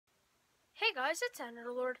Hey guys, it's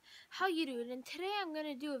Lord. How you doing? And today I'm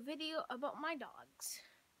gonna do a video about my dogs.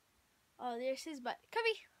 Oh, there's his butt,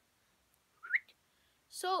 Cubby.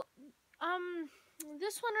 So,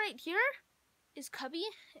 this one right here is Cubby,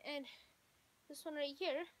 and this one right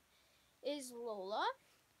here is Lola,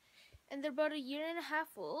 and they're about 1.5 years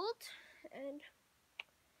old, and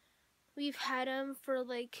we've had them for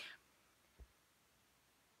like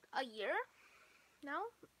a year now.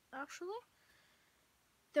 Actually,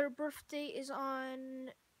 their birthday is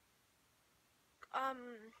on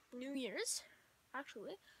New Year's,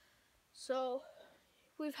 actually. So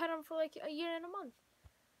we've had them for like a year and a month.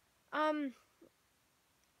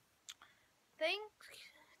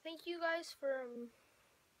 Thank you guys for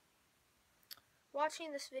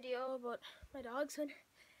watching this video about my dogs. And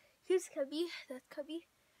here's Cubby, that's Cubby.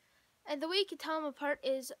 And the way you can tell them apart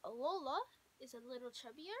is Lola is a little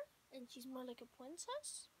chubbier, and she's more like a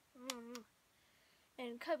princess.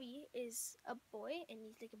 And Cubby is a boy, and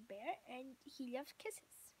he's like a bear, and he loves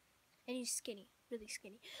kisses. And he's skinny, really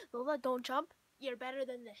skinny. Lola, don't jump. You're better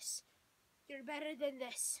than this. You're better than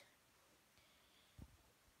this.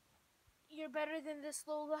 You're better than this,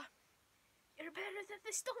 Lola. You're better than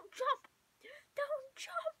this. Don't jump. Don't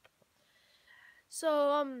jump.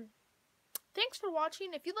 So, thanks for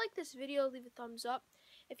watching. If you like this video, leave a thumbs up.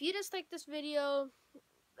 If you dislike this video,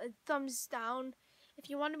 a thumbs down. If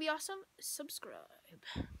you want to be awesome, subscribe.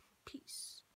 Peace.